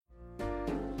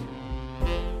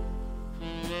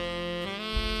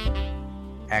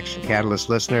Action Catalyst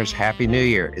listeners, Happy New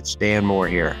Year. It's Dan Moore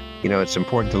here. It's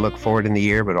important to look forward in the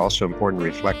year, but also important to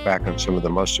reflect back on some of the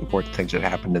most important things that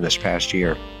happened in this past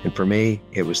year. And for me,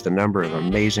 it was the number of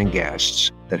amazing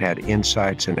guests that had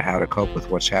insights into how to cope with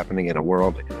what's happening in a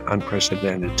world in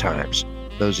unprecedented times.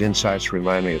 Those insights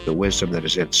remind me of the wisdom that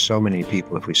is in so many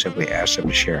people if we simply ask them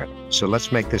to share it. So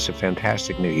let's make this a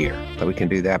fantastic new year. That we can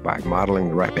do that by modeling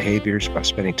the right behaviors, by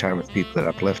spending time with people that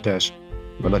uplift us.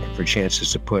 We're looking for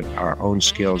chances to put our own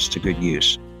skills to good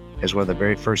use. As one of the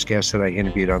very first guests that I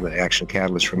interviewed on the Action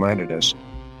Catalyst reminded us,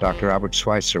 Dr. Albert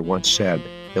Schweitzer once said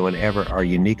that whenever our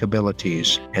unique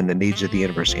abilities and the needs of the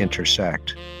universe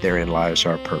intersect, therein lies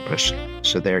our purpose.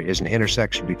 So there is an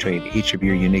intersection between each of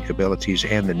your unique abilities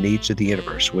and the needs of the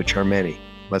universe, which are many.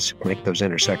 Let's make those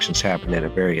intersections happen in a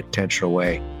very intentional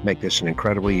way. Make this an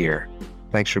incredible year.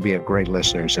 Thanks for being great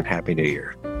listeners, and Happy New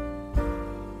Year.